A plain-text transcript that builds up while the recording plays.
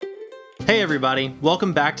Hey everybody,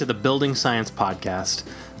 welcome back to the Building Science Podcast.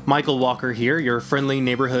 Michael Walker here, your friendly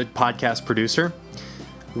neighborhood podcast producer.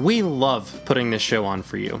 We love putting this show on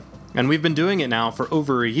for you, and we've been doing it now for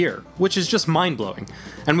over a year, which is just mind-blowing.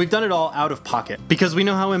 And we've done it all out of pocket, because we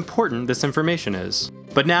know how important this information is.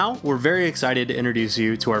 But now, we're very excited to introduce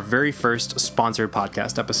you to our very first sponsored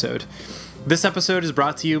podcast episode. This episode is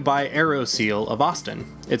brought to you by AeroSeal of Austin.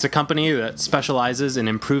 It's a company that specializes in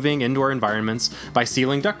improving indoor environments by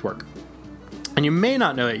sealing ductwork. And you may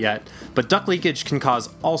not know it yet, but duct leakage can cause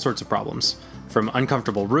all sorts of problems, from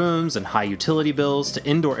uncomfortable rooms and high utility bills to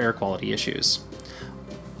indoor air quality issues.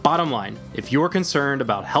 Bottom line, if you're concerned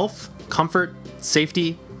about health, comfort,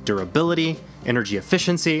 safety, durability, energy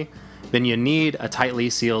efficiency, then you need a tightly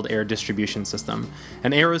sealed air distribution system,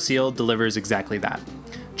 and AeroSeal delivers exactly that.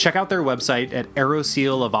 Check out their website at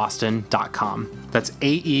aerosealofaustin.com. That's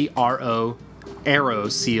A-E-R-O,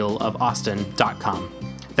 aerosealofaustin.com.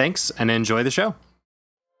 Thanks, and enjoy the show.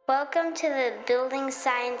 Welcome to the Building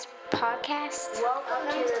Science Podcast. Welcome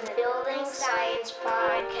to the Building Science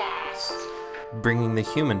Podcast. Bringing the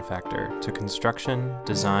human factor to construction,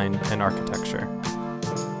 design, and architecture.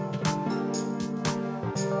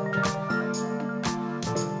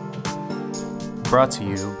 Brought to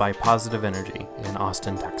you by Positive Energy in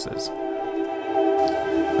Austin, Texas.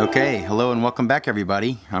 Okay, hello and welcome back,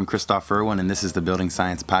 everybody. I'm Christoph Irwin, and this is the Building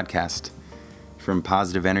Science Podcast from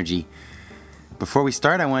Positive Energy. Before we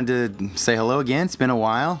start, I wanted to say hello again. It's been a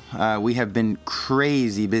while. We have been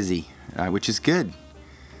crazy busy, which is good.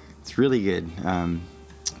 It's really good.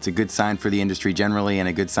 It's a good sign for the industry generally and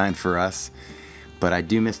a good sign for us. But I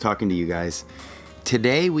do miss talking to you guys.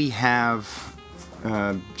 Today we have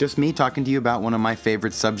just me talking to you about one of my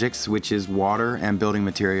favorite subjects, which is water and building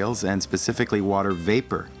materials, and specifically water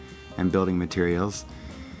vapor and building materials.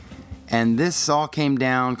 And this all came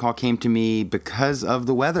to me because of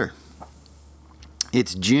the weather.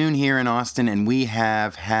 It's June here in Austin, and we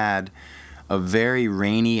have had a very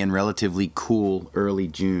rainy and relatively cool early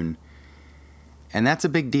June. And that's a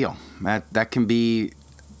big deal. That can be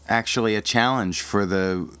actually a challenge for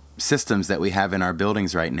the systems that we have in our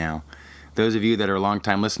buildings right now. Those of you that are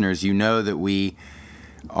longtime listeners, you know that we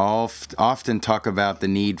often talk about the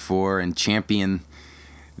need for and champion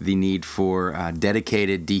the need for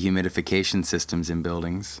dedicated dehumidification systems in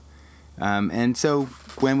buildings. And so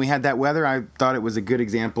when we had that weather, I thought it was a good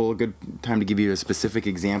time to give you a specific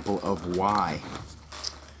example of why.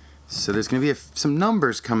 So there's going to be some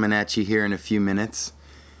numbers coming at you here in a few minutes.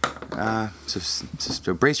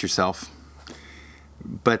 So brace yourself.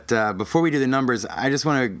 But before we do the numbers, I just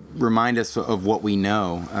want to remind us of what we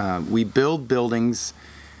know. We build buildings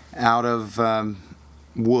out of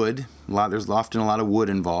wood. There's often a lot of wood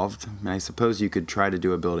involved. And I suppose you could try to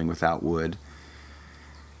do a building without wood.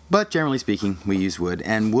 But generally speaking, we use wood.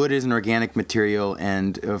 And wood is an organic material,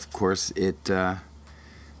 and of course it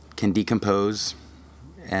can decompose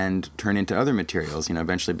and turn into other materials,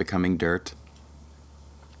 eventually becoming dirt.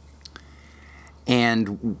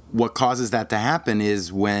 And what causes that to happen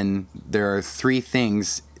is when there are three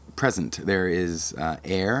things present. There is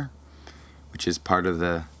air, which is part of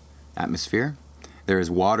the atmosphere. There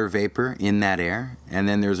is water vapor in that air. And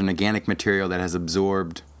then there's an organic material that has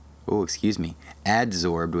adsorbed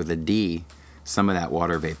with a D, some of that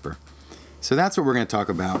water vapor. So that's what we're going to talk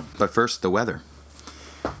about. But first, the weather.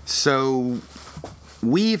 So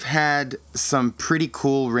we've had some pretty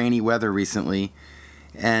cool rainy weather recently.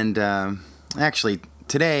 And actually,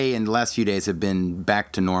 today and the last few days have been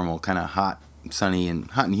back to normal, kind of hot, sunny, and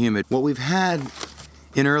humid. What we've had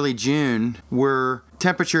in early June were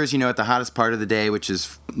temperatures, at the hottest part of the day, which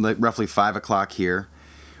is roughly 5 o'clock here,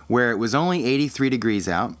 where it was only 83 degrees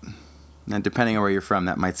out. And depending on where you're from,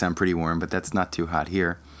 that might sound pretty warm, but that's not too hot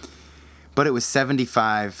here. But it was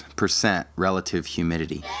 75% relative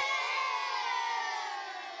humidity.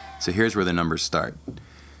 So here's where the numbers start.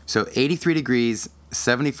 So 83 degrees,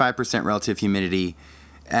 75% relative humidity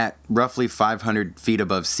at roughly 500 feet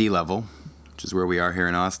above sea level, which is where we are here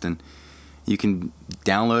in Austin. You can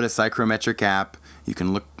download a psychrometric app. You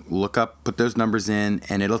can look up, put those numbers in,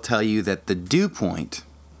 and it'll tell you that the dew point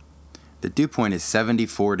is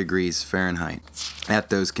 74 degrees Fahrenheit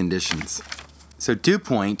at those conditions. So dew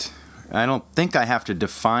point, I don't think I have to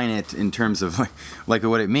define it in terms of like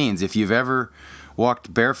what it means. If you've ever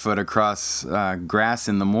walked barefoot across grass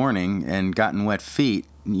in the morning and gotten wet feet,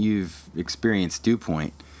 you've experienced dew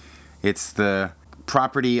point. It's the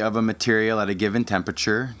property of a material at a given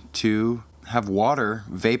temperature to have water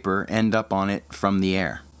vapor end up on it from the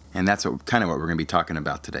air. And that's what we're going to be talking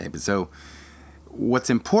about today. So what's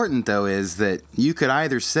important, though, is that you could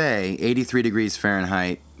either say 83 degrees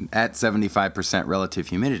Fahrenheit at 75% relative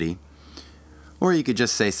humidity, Or you could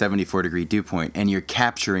just say 74 degree dew point, and you're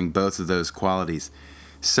capturing both of those qualities.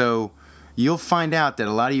 So you'll find out that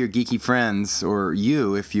a lot of your geeky friends, or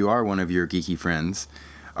you, if you are one of your geeky friends,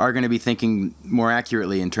 are going to be thinking more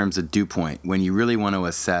accurately in terms of dew point when you really want to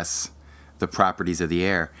assess the properties of the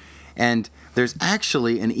air. And there's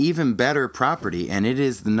actually an even better property, and it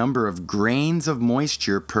is the number of grains of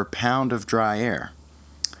moisture per pound of dry air.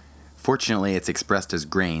 Fortunately, it's expressed as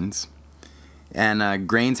grains. And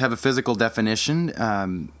grains have a physical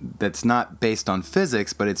definition that's not based on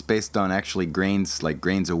physics, but it's based on actually grains, like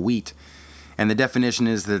grains of wheat. And the definition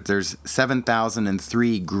is that there's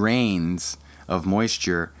 7,003 grains of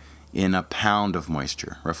moisture in a pound of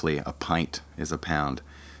moisture. Roughly a pint is a pound.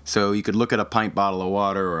 So you could look at a pint bottle of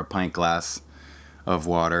water or a pint glass of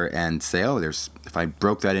water and say, oh, if I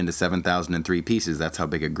broke that into 7,003 pieces, that's how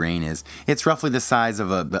big a grain is. It's roughly the size of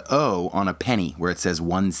the O on a penny, where it says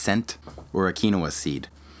 1 cent, or a quinoa seed.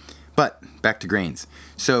 But back to grains.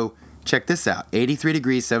 So check this out. 83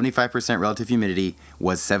 degrees, 75% relative humidity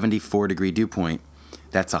was 74 degree dew point.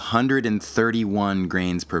 That's 131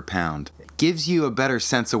 grains per pound. It gives you a better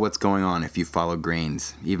sense of what's going on if you follow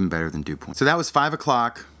grains, even better than dew point. So that was 5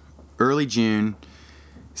 o'clock, early June,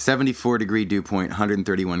 74 degree dew point,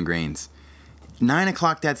 131 grains. 9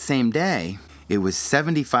 o'clock that same day, it was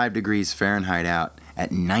 75 degrees Fahrenheit out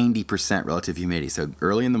at 90% relative humidity. So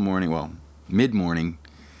early in the morning, well, mid-morning,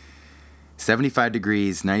 75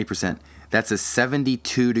 degrees, 90%. That's a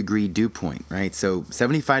 72 degree dew point, right? So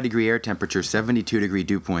 75 degree air temperature, 72 degree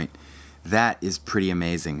dew point. That is pretty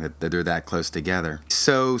amazing that they're that close together.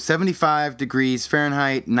 So 75 degrees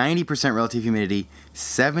Fahrenheit, 90% relative humidity,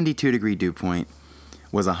 72 degree dew point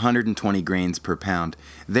was 120 grains per pound.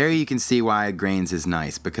 There you can see why grains is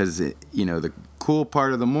nice, because the cool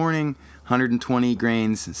part of the morning, 120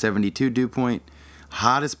 grains, 72 dew point.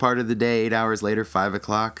 Hottest part of the day, 8 hours later, 5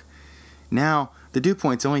 o'clock. Now, the dew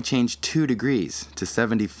point's only changed 2 degrees to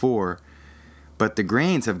 74, but the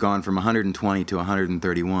grains have gone from 120 to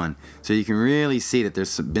 131. So you can really see that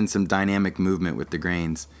there's been some dynamic movement with the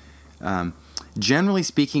grains. Generally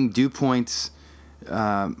speaking, dew points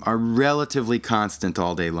are relatively constant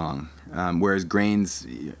all day long, whereas grains,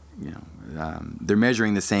 they're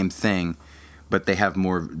measuring the same thing, but they have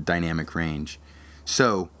more dynamic range.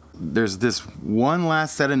 So there's this one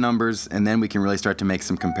last set of numbers, and then we can really start to make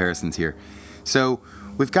some comparisons here. So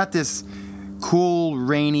we've got this cool,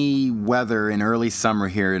 rainy weather in early summer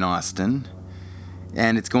here in Austin,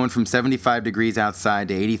 and it's going from 75 degrees outside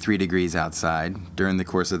to 83 degrees outside during the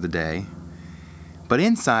course of the day. But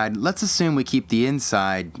inside, let's assume we keep the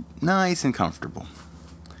inside nice and comfortable.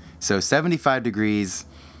 So 75 degrees,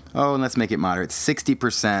 and let's make it moderate,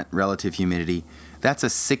 60% relative humidity. That's a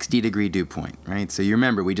 60 degree dew point, right? So you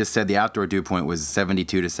remember, we just said the outdoor dew point was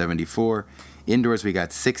 72 to 74. Indoors, we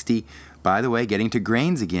got 60. By the way, getting to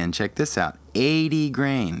grains again, check this out, 80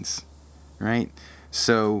 grains, right?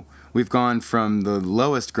 So we've gone from the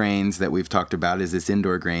lowest grains that we've talked about is this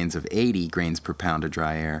indoor grains of 80 grains per pound of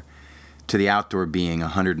dry air to the outdoor being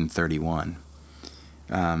 131.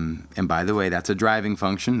 And by the way, that's a driving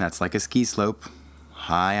function. That's like a ski slope.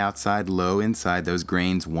 High outside, low inside. Those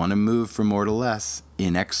grains want to move from more to less.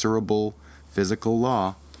 Inexorable physical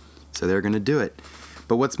law. So they're going to do it.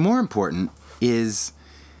 But what's more important is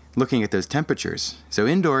looking at those temperatures. So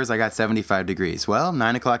indoors, I got 75 degrees. Well,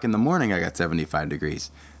 9 o'clock in the morning, I got 75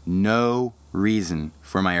 degrees. No reason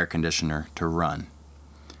for my air conditioner to run.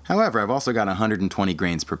 However, I've also got 120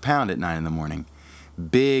 grains per pound at 9 in the morning.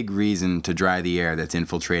 Big reason to dry the air that's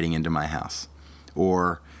infiltrating into my house,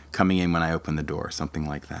 or coming in when I open the door, something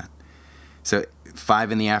like that. So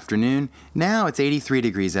 5 in the afternoon, now it's 83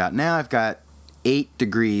 degrees out. Now I've got 8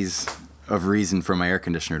 degrees of reason for my air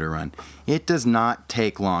conditioner to run. It does not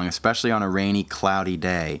take long, especially on a rainy, cloudy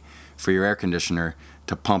day, for your air conditioner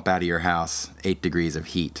to pump out of your house 8 degrees of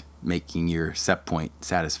heat, making your set point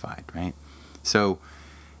satisfied, right? So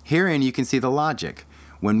herein you can see the logic.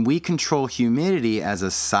 When we control humidity as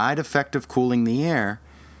a side effect of cooling the air,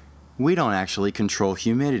 we don't actually control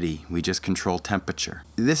humidity. We just control temperature.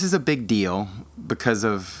 This is a big deal because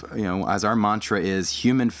of, as our mantra is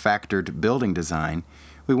human-factored building design,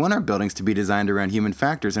 we want our buildings to be designed around human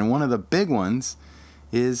factors, and one of the big ones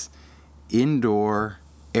is indoor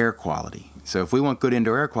air quality. So if we want good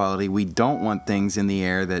indoor air quality, we don't want things in the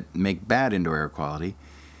air that make bad indoor air quality,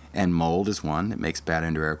 and mold is one that makes bad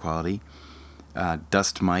indoor air quality.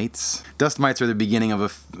 Dust mites. Dust mites are the beginning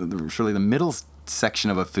of really the middle section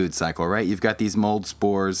of a food cycle, right? You've got these mold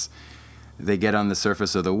spores. They get on the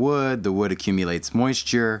surface of the wood accumulates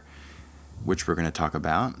moisture, which we're going to talk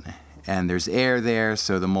about, and there's air there,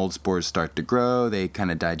 so the mold spores start to grow. They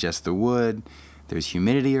kind of digest the wood. There's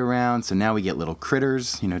humidity around, so now we get little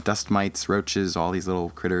critters, dust mites, roaches, all these little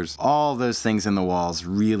critters. All those things in the walls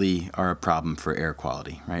really are a problem for air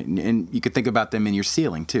quality, right? And you could think about them in your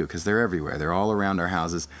ceiling too, because they're everywhere. They're all around our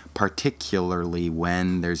houses, particularly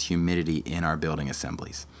when there's humidity in our building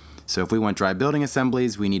assemblies. So if we want dry building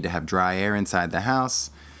assemblies, we need to have dry air inside the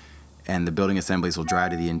house, and the building assemblies will dry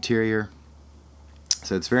to the interior.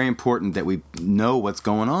 So it's very important that we know what's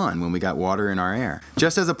going on when we got water in our air.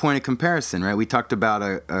 Just as a point of comparison, right? We talked about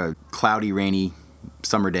a cloudy, rainy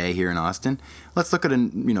summer day here in Austin. Let's look at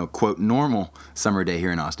a, quote, normal summer day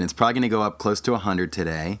here in Austin. It's probably going to go up close to 100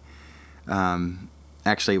 today.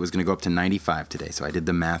 Actually, it was going to go up to 95 today, so I did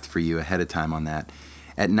the math for you ahead of time on that.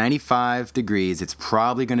 At 95 degrees, it's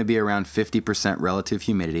probably going to be around 50% relative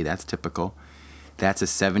humidity. That's typical. That's a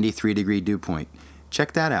 73-degree dew point.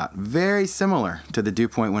 Check that out. Very similar to the dew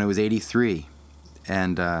point when it was 83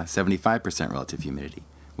 and 75% relative humidity,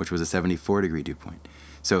 which was a 74-degree dew point.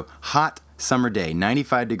 So hot summer day,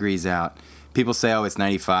 95 degrees out. People say, oh, it's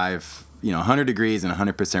 95, 100 degrees and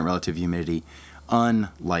 100% relative humidity.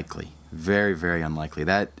 Unlikely. Very, very unlikely.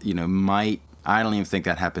 That, I don't even think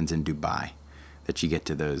that happens in Dubai, that you get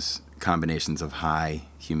to those combinations of high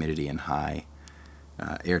humidity and high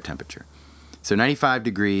air temperature. So 95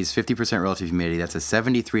 degrees, 50% relative humidity, that's a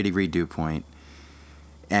 73-degree dew point,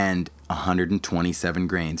 and 127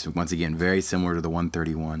 grains. So once again, very similar to the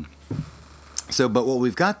 131. So, but what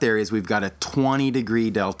we've got there is we've got a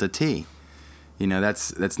 20-degree delta T.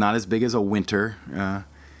 That's not as big as a winter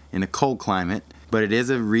in a cold climate, but it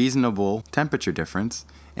is a reasonable temperature difference,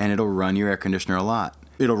 and it'll run your air conditioner a lot.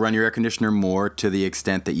 It'll run your air conditioner more to the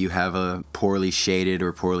extent that you have a poorly shaded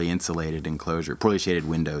or poorly insulated enclosure, poorly shaded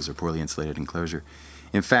windows or poorly insulated enclosure.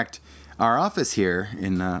 In fact, our office here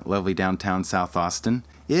in lovely downtown South Austin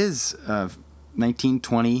is a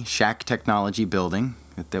 1920 Shack Technology building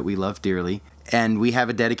that we love dearly, and we have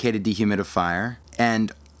a dedicated dehumidifier,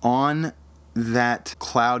 and on that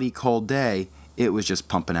cloudy, cold day, it was just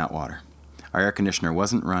pumping out water. Our air conditioner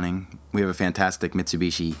wasn't running. We have a fantastic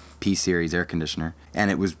Mitsubishi P-Series air conditioner,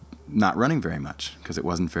 and it was not running very much because it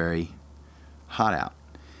wasn't very hot out.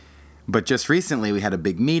 But just recently, we had a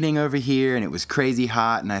big meeting over here, and it was crazy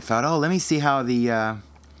hot, and I thought, let me see how the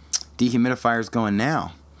dehumidifier is going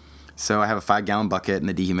now. So I have a 5-gallon bucket, and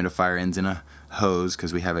the dehumidifier ends in a hose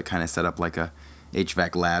because we have it kind of set up like a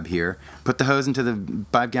HVAC lab here. Put the hose into the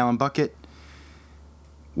 5-gallon bucket,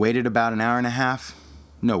 waited about an hour and a half,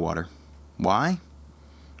 no water. Why?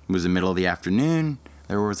 It was the middle of the afternoon.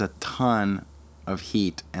 There was a ton of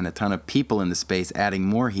heat and a ton of people in the space adding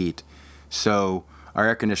more heat. So our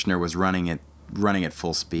air conditioner was running at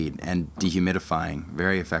full speed and dehumidifying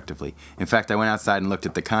very effectively. In fact, I went outside and looked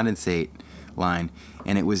at the condensate line,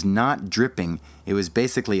 and it was not dripping. It was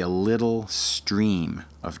basically a little stream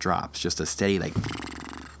of drops, just a steady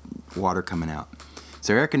water coming out.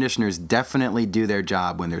 So air conditioners definitely do their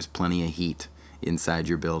job when there's plenty of heat inside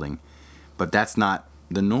your building. But that's not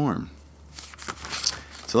the norm.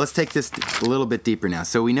 So let's take this a little bit deeper now.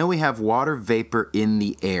 So we know we have water vapor in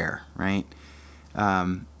the air, right?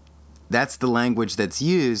 That's the language that's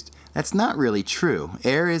used. That's not really true.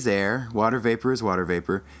 Air is air. Water vapor is water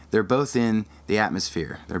vapor. They're both in the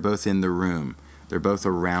atmosphere. They're both in the room. They're both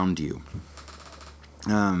around you.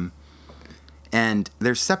 And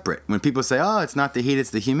they're separate. When people say, it's not the heat, it's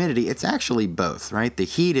the humidity, it's actually both, right? The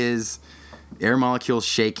heat is air molecules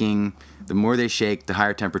shaking. The more they shake, the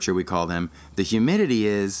higher temperature we call them. The humidity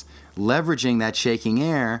is leveraging that shaking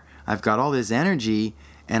air. I've got all this energy,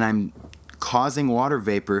 and I'm causing water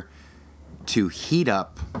vapor to heat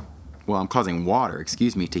up. Well, I'm causing water,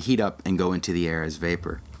 to heat up and go into the air as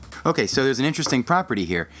vapor. Okay, so there's an interesting property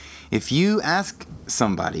here. If you ask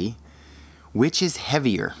somebody, which is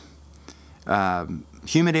heavier,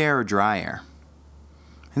 humid air or dry air?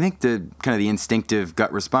 I think the instinctive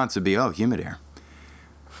gut response would be, humid air.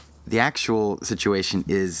 The actual situation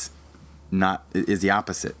is the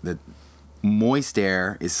opposite. The moist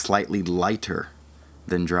air is slightly lighter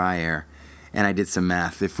than dry air. And I did some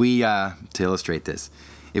math. If we, to illustrate this,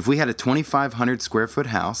 if we had a 2,500 square foot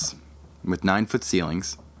house with 9-foot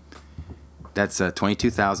ceilings, that's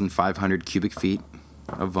 22,500 cubic feet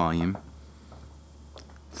of volume.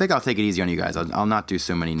 I think I'll take it easy on you guys. I'll not do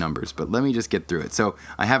so many numbers, but let me just get through it. So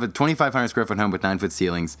I have a 2,500 square foot home with 9-foot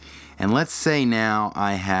ceilings, and let's say now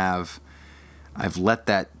I've let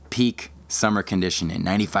that peak summer condition in,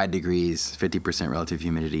 95 degrees, 50% relative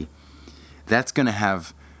humidity. That's going to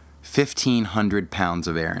have 1,500 pounds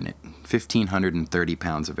of air in it, 1,530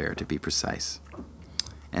 pounds of air to be precise,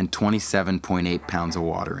 and 27.8 pounds of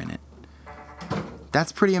water in it.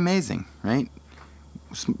 That's pretty amazing, right?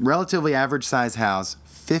 Relatively average size house,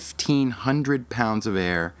 1,500 pounds of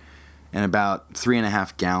air and about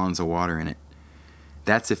 3.5 gallons of water in it.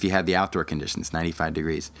 That's if you have the outdoor conditions, 95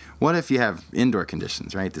 degrees. What if you have indoor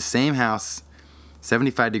conditions, right? The same house,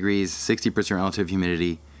 75 degrees, 60% relative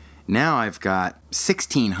humidity. Now I've got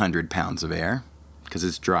 1,600 pounds of air because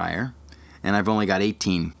it's drier, and I've only got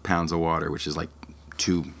 18 pounds of water, which is like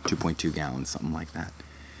 2.2 gallons, something like that.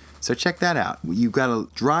 So check that out. You've got a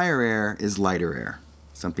drier air is lighter air,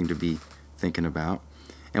 something to be thinking about.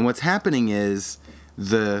 And what's happening is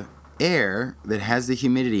the air that has the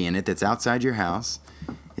humidity in it that's outside your house,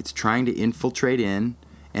 it's trying to infiltrate in,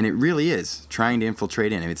 and it really is trying to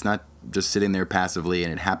infiltrate in. It's not just sitting there passively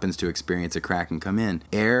and it happens to experience a crack and come in.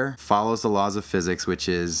 Air follows the laws of physics, which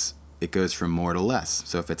is it goes from more to less.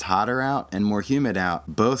 So if it's hotter out and more humid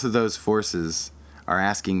out, both of those forces are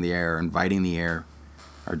asking the air, inviting the air,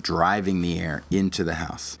 are driving the air into the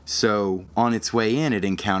house. So on its way in, it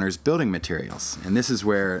encounters building materials. And this is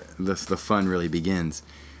where the fun really begins.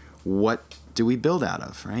 What do we build out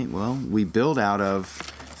of, right? Well, we build out of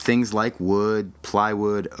things like wood,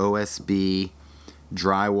 plywood, OSB,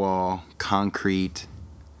 drywall, concrete,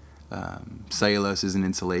 cellulose is an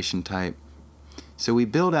insulation type. So we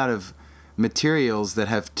build out of materials that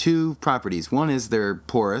have two properties. One is they're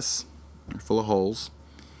porous, they're full of holes,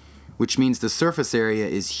 which means the surface area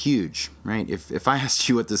is huge, right? If I asked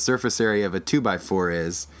you what the surface area of a 2x4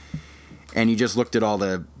 is, and you just looked at all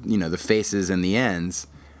the, the faces and the ends,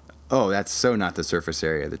 oh, that's so not the surface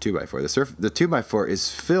area of the 2x4. The 2x4 is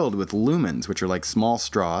filled with lumens, which are like small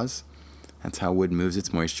straws. That's how wood moves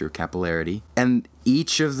its moisture, capillarity. And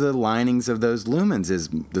each of the linings of those lumens is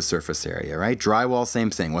the surface area, right? Drywall, same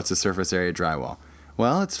thing. What's the surface area of drywall?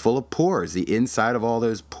 Well, it's full of pores. The inside of all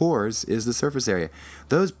those pores is the surface area.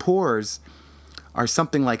 Those pores are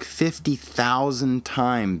something like 50,000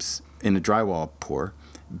 times in a drywall pore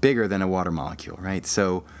bigger than a water molecule, right?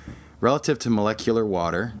 So relative to molecular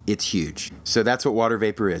water, it's huge. So that's what water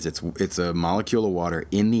vapor is. It's a molecule of water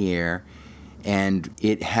in the air, and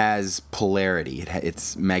it has polarity.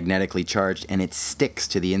 It's magnetically charged, and it sticks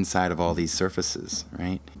to the inside of all these surfaces,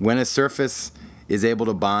 right? When a surface is able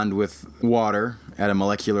to bond with water at a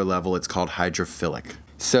molecular level, it's called hydrophilic.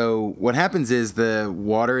 So what happens is the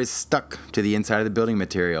water is stuck to the inside of the building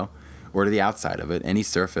material or to the outside of it, any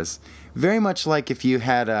surface. Very much like if you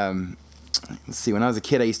had, let's see, when I was a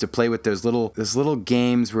kid, I used to play with those little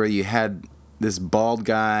games where you had this bald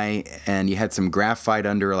guy and you had some graphite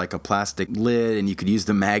under like a plastic lid and you could use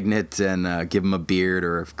the magnet and give him a beard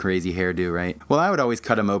or a crazy hairdo, right? Well, I would always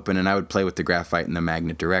cut him open and I would play with the graphite and the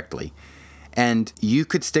magnet directly. And you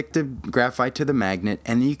could stick the graphite to the magnet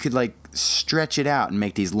and you could like stretch it out and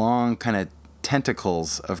make these long kind of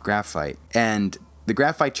tentacles of graphite. And the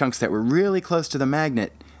graphite chunks that were really close to the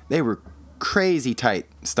magnet, they were crazy tight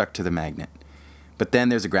stuck to the magnet. But then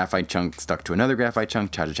there's a graphite chunk stuck to another graphite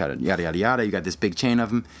chunk, yada, yada, yada. You got this big chain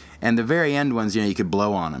of them. And the very end ones, you could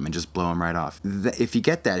blow on them and just blow them right off. If you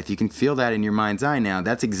get that, if you can feel that in your mind's eye now,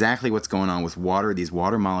 that's exactly what's going on with water, these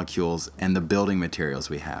water molecules, and the building materials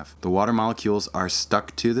we have. The water molecules are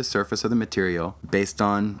stuck to the surface of the material based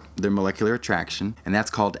on their molecular attraction, and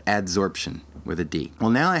that's called adsorption with a D.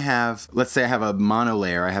 Well, now let's say I have a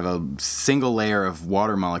monolayer. I have a single layer of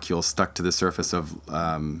water molecules stuck to the surface of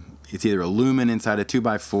it's either a lumen inside a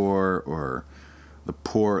 2x4 or the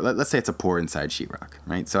pore. Let's say it's a pore inside sheetrock,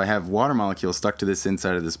 right? So I have water molecules stuck to this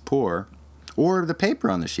inside of this pore, or the paper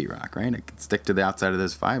on the sheetrock, right? It can stick to the outside of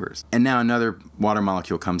those fibers. And now another water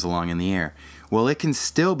molecule comes along in the air. Well, it can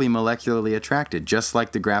still be molecularly attracted, just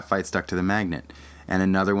like the graphite stuck to the magnet, and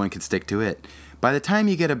another one can stick to it. By the time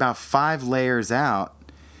you get about 5 layers out,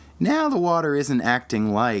 now the water isn't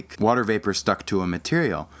acting like water vapor stuck to a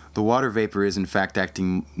material. The water vapor is in fact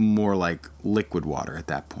acting more like liquid water at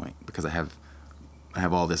that point because I have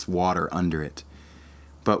all this water under it.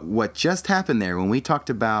 But what just happened there when we talked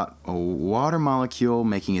about a water molecule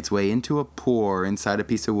making its way into a pore inside a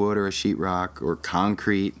piece of wood or a sheetrock or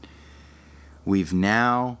concrete, we've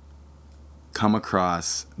now come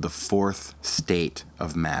across the fourth state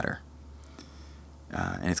of matter.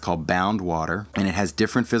 And it's called bound water, and it has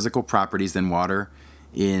different physical properties than water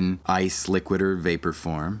in ice, liquid, or vapor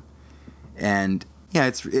form. And yeah,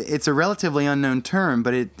 it's a relatively unknown term,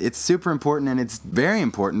 but it's super important, and it's very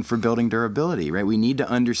important for building durability, right? We need to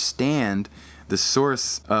understand the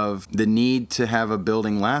source of the need to have a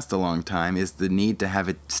building last a long time is the need to have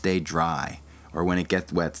it stay dry, or when it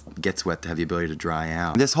gets wet to have the ability to dry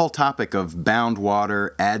out. This whole topic of bound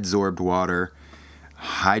water, adsorbed water,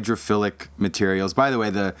 hydrophilic materials. By the way,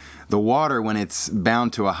 the water, when it's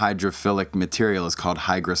bound to a hydrophilic material, is called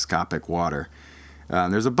hygroscopic water.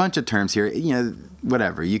 There's a bunch of terms here,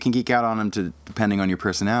 whatever. You can geek out on them depending on your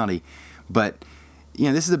personality. But,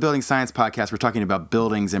 this is a building science podcast. We're talking about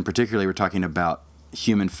buildings, and particularly we're talking about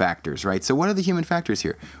human factors, right? So what are the human factors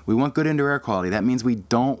here? We want good indoor air quality. That means we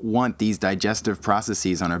don't want these digestive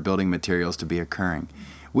processes on our building materials to be occurring.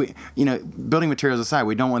 Building materials aside,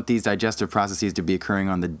 we don't want these digestive processes to be occurring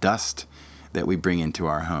on the dust that we bring into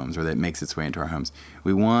our homes or that makes its way into our homes.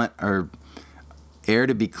 We want our air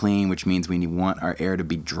to be clean, which means we want our air to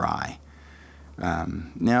be dry.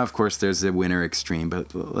 Now, of course, there's a winter extreme,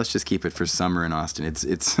 but let's just keep it for summer in Austin.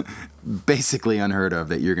 It's basically unheard of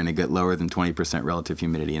that you're going to get lower than 20% relative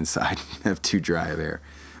humidity inside of too dry of air.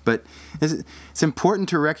 But it's important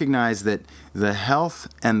to recognize that the health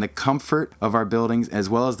and the comfort of our buildings, as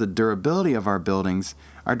well as the durability of our buildings,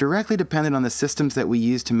 are directly dependent on the systems that we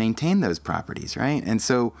use to maintain those properties, right? And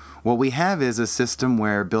so what we have is a system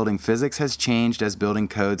where building physics has changed as building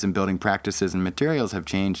codes and building practices and materials have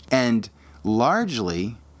changed. And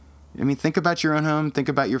largely, think about your own home, think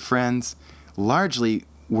about your friends. Largely,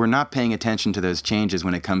 we're not paying attention to those changes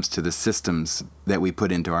when it comes to the systems that we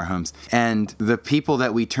put into our homes. And the people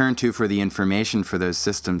that we turn to for the information for those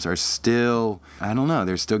systems are still,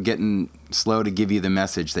 they're still getting slow to give you the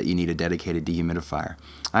message that you need a dedicated dehumidifier.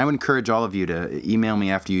 I would encourage all of you to email me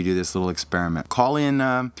after you do this little experiment. Call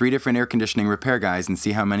in 3 different air conditioning repair guys and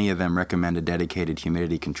see how many of them recommend a dedicated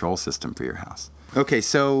humidity control system for your house. Okay,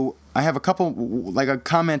 so I have a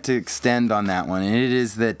comment to extend on that one, and it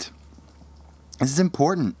is that this is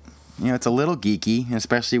important. It's a little geeky,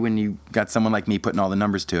 especially when you got someone like me putting all the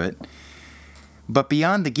numbers to it. But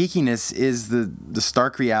beyond the geekiness is the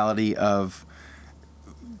stark reality of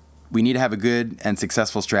we need to have a good and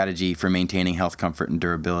successful strategy for maintaining health, comfort, and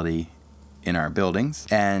durability in our buildings.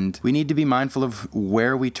 And we need to be mindful of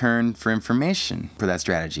where we turn for information for that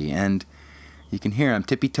strategy. And you can hear I'm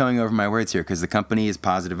tippy-toeing over my words here because the company is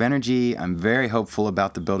Positive Energy. I'm very hopeful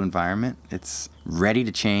about the built environment. It's ready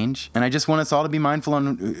to change. And I just want us all to be mindful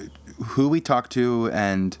on who we talk to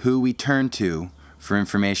and who we turn to for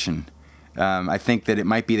information. I think that it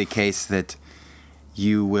might be the case that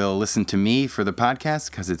you will listen to me for the podcast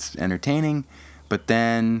because it's entertaining, but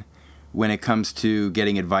then when it comes to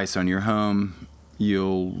getting advice on your home,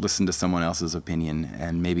 you'll listen to someone else's opinion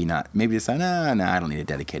and maybe decide, no, I don't need a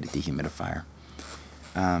dedicated dehumidifier.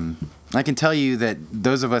 I can tell you that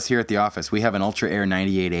those of us here at the office, we have an Ultra Air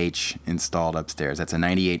 98H installed upstairs. That's a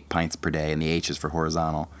 98 pints per day, and the H is for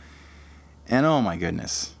horizontal. And oh my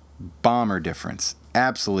goodness, bomber difference.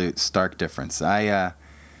 Absolute stark difference. I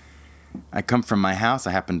come from my house.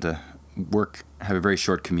 I happen to have a very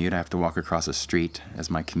short commute. I have to walk across a street as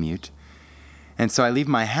my commute. And so I leave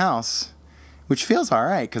my house, which feels all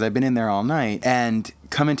right because I've been in there all night, and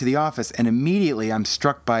come into the office, and immediately I'm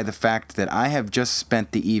struck by the fact that I have just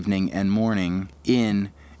spent the evening and morning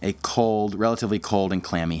in a relatively cold and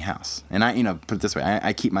clammy house. And put it this way,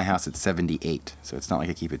 I keep my house at 78, so it's not like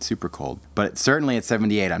I keep it super cold. But certainly at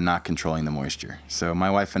 78, I'm not controlling the moisture. So my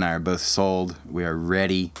wife and I are both sold. We are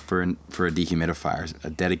ready for a dehumidifier, a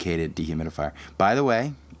dedicated dehumidifier. By the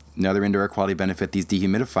way, another indoor air quality benefit, these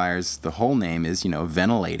dehumidifiers, the whole name is,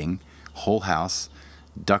 ventilating whole house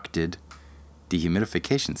ducted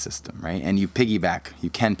dehumidification system, right? And you can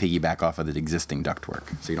piggyback off of the existing ductwork,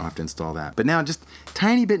 so you don't have to install that. But now just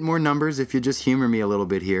tiny bit more numbers if you just humor me a little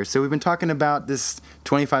bit here. So we've been talking about this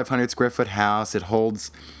 2,500 square foot house. It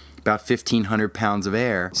holds about 1,500 pounds of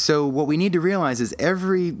air. So what we need to realize is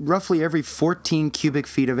roughly every 14 cubic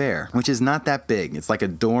feet of air, which is not that big. It's like a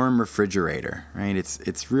dorm refrigerator, right?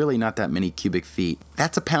 It's really not that many cubic feet.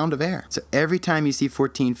 That's a pound of air. So every time you see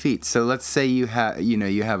 14 feet, so let's say you have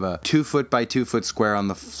a 2 foot by 2 foot square on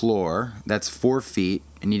the floor. That's 4 feet.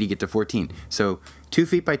 And you need to get to 14. So 2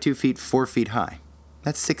 feet by 2 feet, 4 feet high.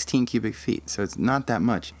 That's 16 cubic feet, so it's not that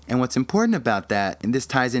much. And what's important about that, and this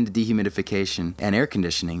ties into dehumidification and air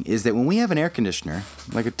conditioning, is that when we have an air conditioner,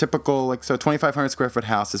 like a typical, 2,500 square foot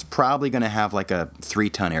house is probably going to have like a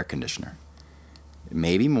 3-ton air conditioner.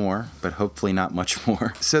 Maybe more, but hopefully not much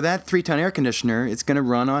more. So that 3-ton air conditioner, it's going to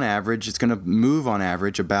run on average, it's going to move on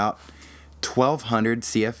average about 1,200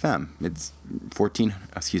 CFM. It's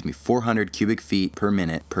 400 cubic feet per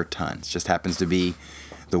minute per ton. It just happens to be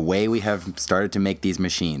the way we have started to make these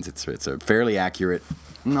machines. It's a fairly accurate.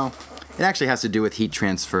 No, it actually has to do with heat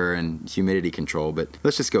transfer and humidity control, but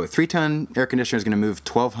let's just go. A 3-ton air conditioner is going to move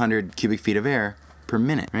 1,200 cubic feet of air per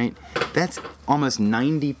minute, right? That's almost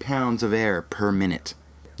 90 pounds of air per minute.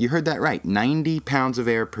 You heard that right, 90 pounds of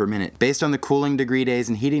air per minute. Based on the cooling degree days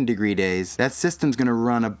and heating degree days, that system's going to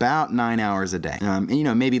run about 9 hours a day. And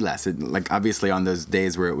maybe less. Like obviously on those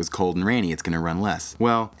days where it was cold and rainy, it's going to run less.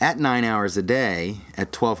 Well, at 9 hours a day,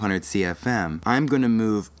 at 1200 CFM, I'm going to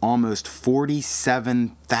move almost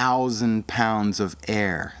 47,000 pounds of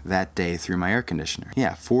air that day through my air conditioner.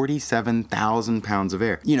 Yeah, 47,000 pounds of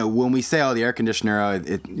air. When we say, the air conditioner,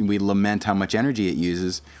 we lament how much energy it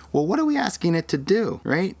uses. Well, what are we asking it to do,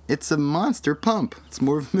 right? It's a monster pump. It's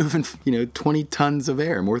more moving, 20 tons of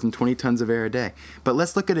air, more than 20 tons of air a day. But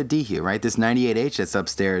let's look at a dehu, right? This 98H that's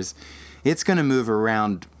upstairs, it's going to move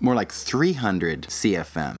around more like 300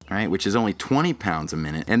 CFM, right? Which is only 20 pounds a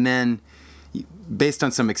minute. And then based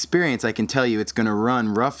on some experience, I can tell you it's going to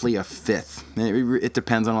run roughly a fifth. It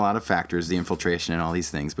depends on a lot of factors, the infiltration and all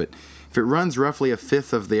these things. But if it runs roughly a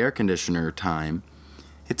fifth of the air conditioner time,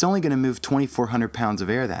 it's only going to move 2,400 pounds of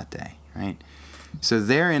air that day, right? So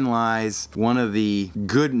therein lies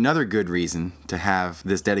another good reason to have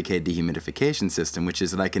this dedicated dehumidification system, which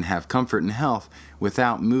is that I can have comfort and health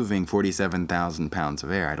without moving 47,000 pounds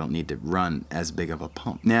of air. I don't need to run as big of a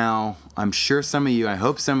pump. Now, I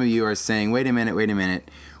hope some of you are saying, wait a minute,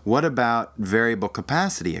 what about variable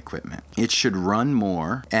capacity equipment? It should run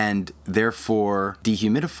more and therefore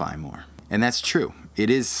dehumidify more. And that's true. It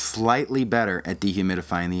is slightly better at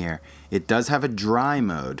dehumidifying the air. It does have a dry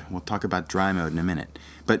mode. We'll talk about dry mode in a minute.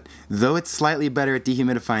 But though it's slightly better at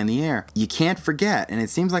dehumidifying the air, you can't forget, and it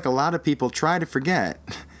seems like a lot of people try to forget,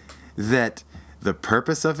 that the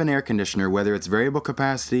purpose of an air conditioner, whether it's variable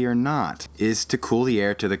capacity or not, is to cool the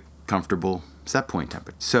air to the comfortable set point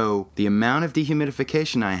temperature. So the amount of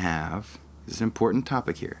dehumidification I have is an important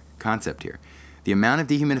concept here. The amount of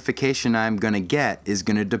dehumidification I'm going to get is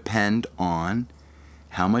going to depend on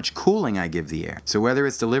how much cooling I give the air. So whether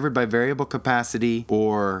it's delivered by variable capacity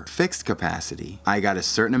or fixed capacity, I got a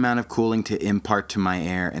certain amount of cooling to impart to my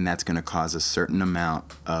air, and that's going to cause a certain amount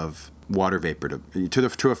of water vapor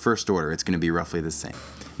to a first order. It's going to be roughly the same.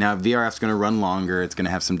 Now, VRF's going to run longer. It's going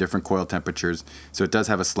to have some different coil temperatures, so it does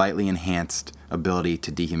have a slightly enhanced ability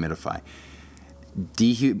to dehumidify.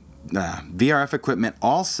 VRF equipment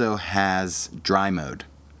also has dry mode.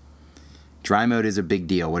 Dry mode is a big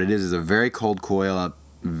deal. What it is a very cold coil,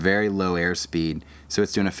 very low airspeed, so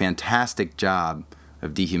it's doing a fantastic job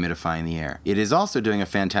of dehumidifying the air. It is also doing a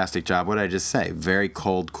fantastic job, what did I just say? Very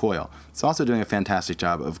cold coil. It's also doing a fantastic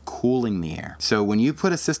job of cooling the air. So when you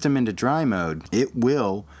put a system into dry mode, it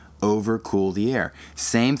will overcool the air.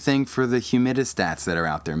 Same thing for the humidistats that are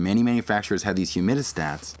out there. Many manufacturers have these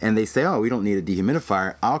humidistats, and they say, we don't need a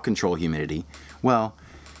dehumidifier, I'll control humidity. Well,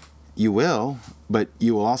 you will, but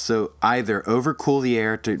you will also either overcool the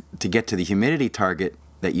air to get to the humidity target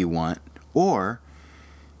that you want, or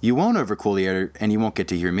you won't overcool the air and you won't get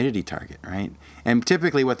to your humidity target, right? And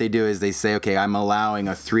typically what they do is they say, okay, I'm allowing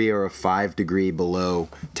a 3 or a 5 degree below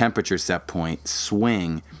temperature set point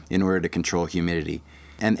swing in order to control humidity.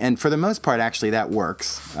 And for the most part, actually, that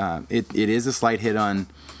works. It is a slight hit on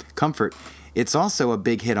comfort. It's also a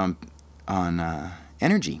big hit on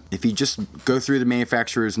energy. If you just go through the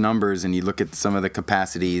manufacturer's numbers and you look at some of the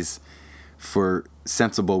capacities for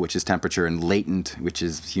sensible, which is temperature, and latent, which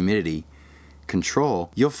is humidity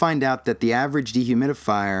control, you'll find out that the average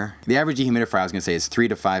dehumidifier I was going to say is 3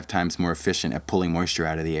 to 5 times more efficient at pulling moisture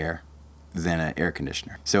out of the air than an air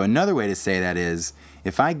conditioner. So another way to say that is,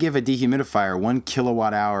 if I give a dehumidifier 1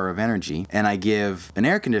 kilowatt hour of energy and I give an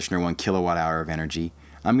air conditioner 1 kilowatt hour of energy,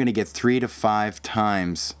 I'm going to get 3 to 5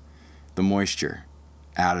 times the moisture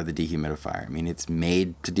out of the dehumidifier. I mean, it's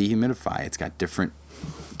made to dehumidify. It's got different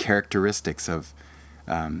characteristics of,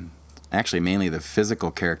 actually mainly the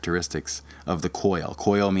physical characteristics of the coil.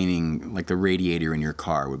 Coil meaning like the radiator in your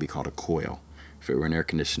car would be called a coil if it were an air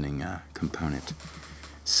conditioning component.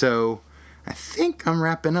 So I think I'm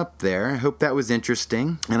wrapping up there. I hope that was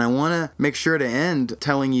interesting. And I want to make sure to end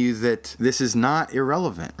telling you that this is not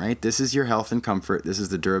irrelevant, right? This is your health and comfort. This is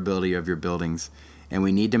the durability of your buildings. And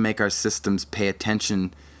we need to make our systems pay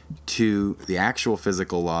attention to the actual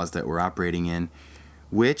physical laws that we're operating in,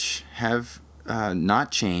 which have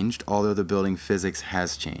not changed, although the building physics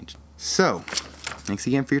has changed. So, thanks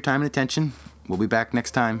again for your time and attention. We'll be back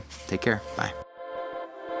next time. Take care. Bye.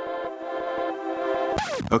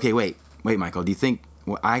 Okay, wait, Michael. Do you think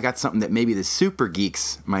I got something that maybe the super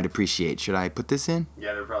geeks might appreciate? Should I put this in?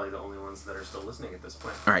 Yeah, they're probably the only ones that are still listening at this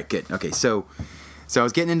point. All right, good. Okay, so I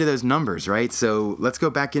was getting into those numbers, right? So let's go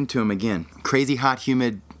back into them again. Crazy hot,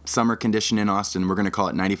 humid summer condition in Austin. We're going to call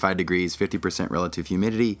it 95 degrees, 50% relative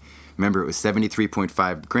humidity. Remember, it was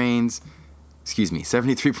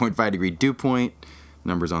 73.5 degree dew point.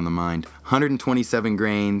 Numbers on the mind. 127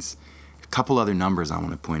 grains. couple other numbers I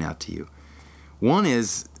want to point out to you. One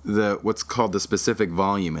is what's called the specific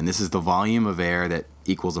volume, and this is the volume of air that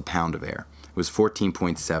equals a pound of air. It was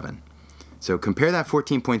 14.7. So compare that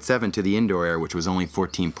 14.7 to the indoor air, which was only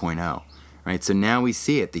 14.0. Right? So now we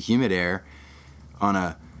see it. The humid air, on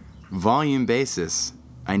a volume basis,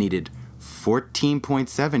 I needed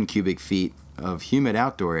 14.7 cubic feet of humid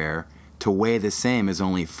outdoor air to weigh the same as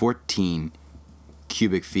only 14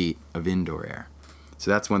 cubic feet of indoor air. So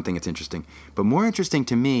that's one thing that's interesting. But more interesting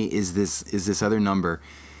to me is this other number,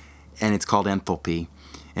 and it's called enthalpy.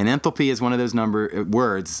 And enthalpy is one of those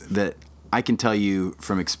words that I can tell you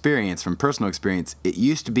from experience, from personal experience, it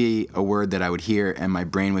used to be a word that I would hear and my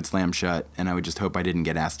brain would slam shut, and I would just hope I didn't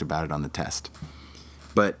get asked about it on the test.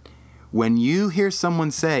 But when you hear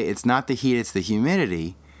someone say it's not the heat, it's the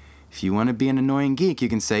humidity, if you want to be an annoying geek, you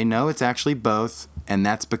can say, no, it's actually both, and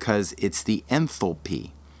that's because it's the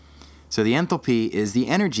enthalpy. So the enthalpy is the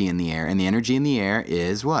energy in the air, and the energy in the air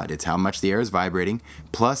is what? It's how much the air is vibrating,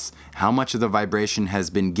 plus how much of the vibration has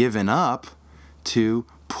been given up to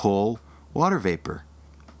pull water vapor.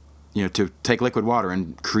 To take liquid water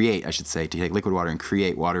and create, to take liquid water and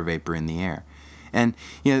create water vapor in the air. And,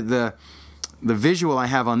 the visual I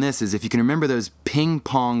have on this is if you can remember those ping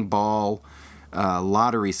pong ball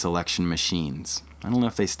lottery selection machines. I don't know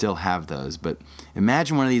if they still have those, but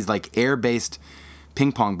imagine one of these like air-based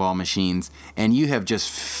ping pong ball machines, and you have just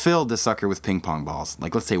filled the sucker with ping pong balls,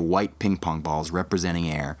 like let's say white ping pong balls representing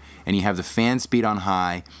air, and you have the fan speed on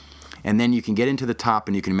high, and then you can get into the top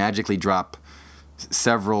and you can magically drop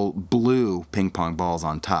several blue ping pong balls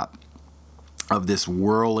on top of this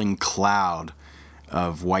whirling cloud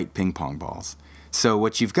of white ping pong balls. So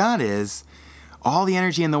what you've got is all the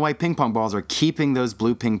energy in the white ping pong balls are keeping those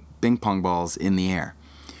blue ping pong balls in the air.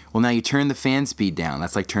 Well, now you turn the fan speed down.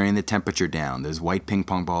 That's like turning the temperature down. Those white ping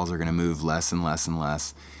pong balls are going to move less and less and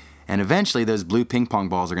less. And eventually those blue ping pong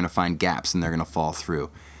balls are going to find gaps and they're going to fall through.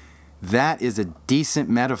 That is a decent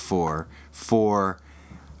metaphor for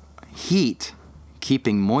heat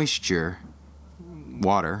keeping moisture,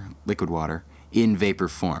 water, liquid water, in vapor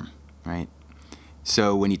form, right?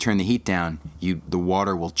 So when you turn the heat down, the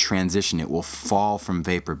water will transition. It will fall from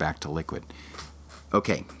vapor back to liquid.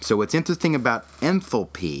 Okay, so what's interesting about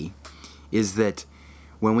enthalpy is that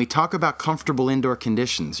when we talk about comfortable indoor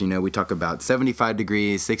conditions, we talk about 75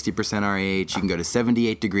 degrees, 60% RH, you can go to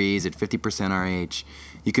 78 degrees at 50% RH,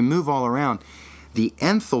 you can move all around. The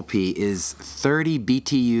enthalpy is 30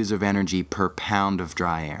 BTUs of energy per pound of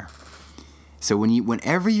dry air. So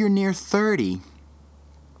whenever you're near 30,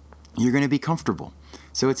 you're going to be comfortable.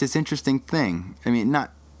 So it's this interesting thing. I mean,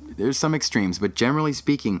 there's some extremes, but generally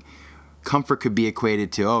speaking, comfort could be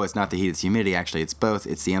equated to, it's not the heat, it's humidity. Actually, it's both.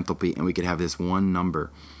 It's the enthalpy, and we could have this one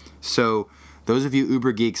number. So those of you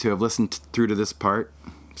uber geeks who have listened through to this part,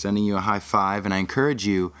 sending you a high five, and I encourage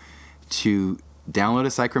you to download a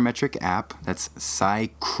psychrometric app. That's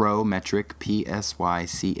psychrometric,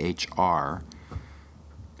 Psychr,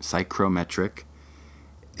 psychrometric.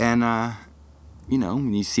 And,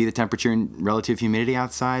 when you see the temperature and relative humidity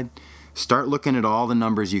outside, start looking at all the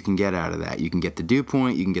numbers you can get out of that. You can get the dew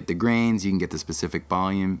point, you can get the grains, you can get the specific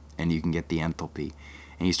volume, and you can get the enthalpy.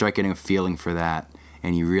 And you start getting a feeling for that,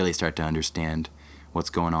 and you really start to understand what's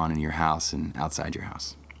going on in your house and outside your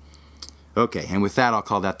house. Okay, and with that, I'll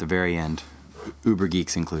call that the very end. Uber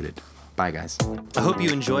geeks included. Bye, guys. I hope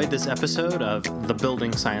you enjoyed this episode of the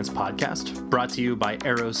Building Science Podcast, brought to you by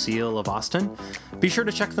AeroSeal of Austin. Be sure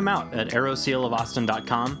to check them out at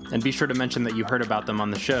aerosealofAustin.com, and be sure to mention that you heard about them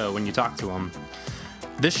on the show when you talk to them.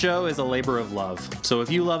 This show is a labor of love, so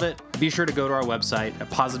if you love it, be sure to go to our website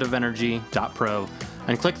at positiveenergy.pro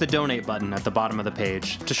and click the donate button at the bottom of the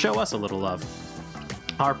page to show us a little love.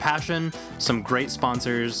 Our passion, some great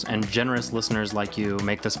sponsors, and generous listeners like you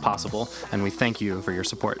make this possible, and we thank you for your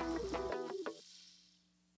support.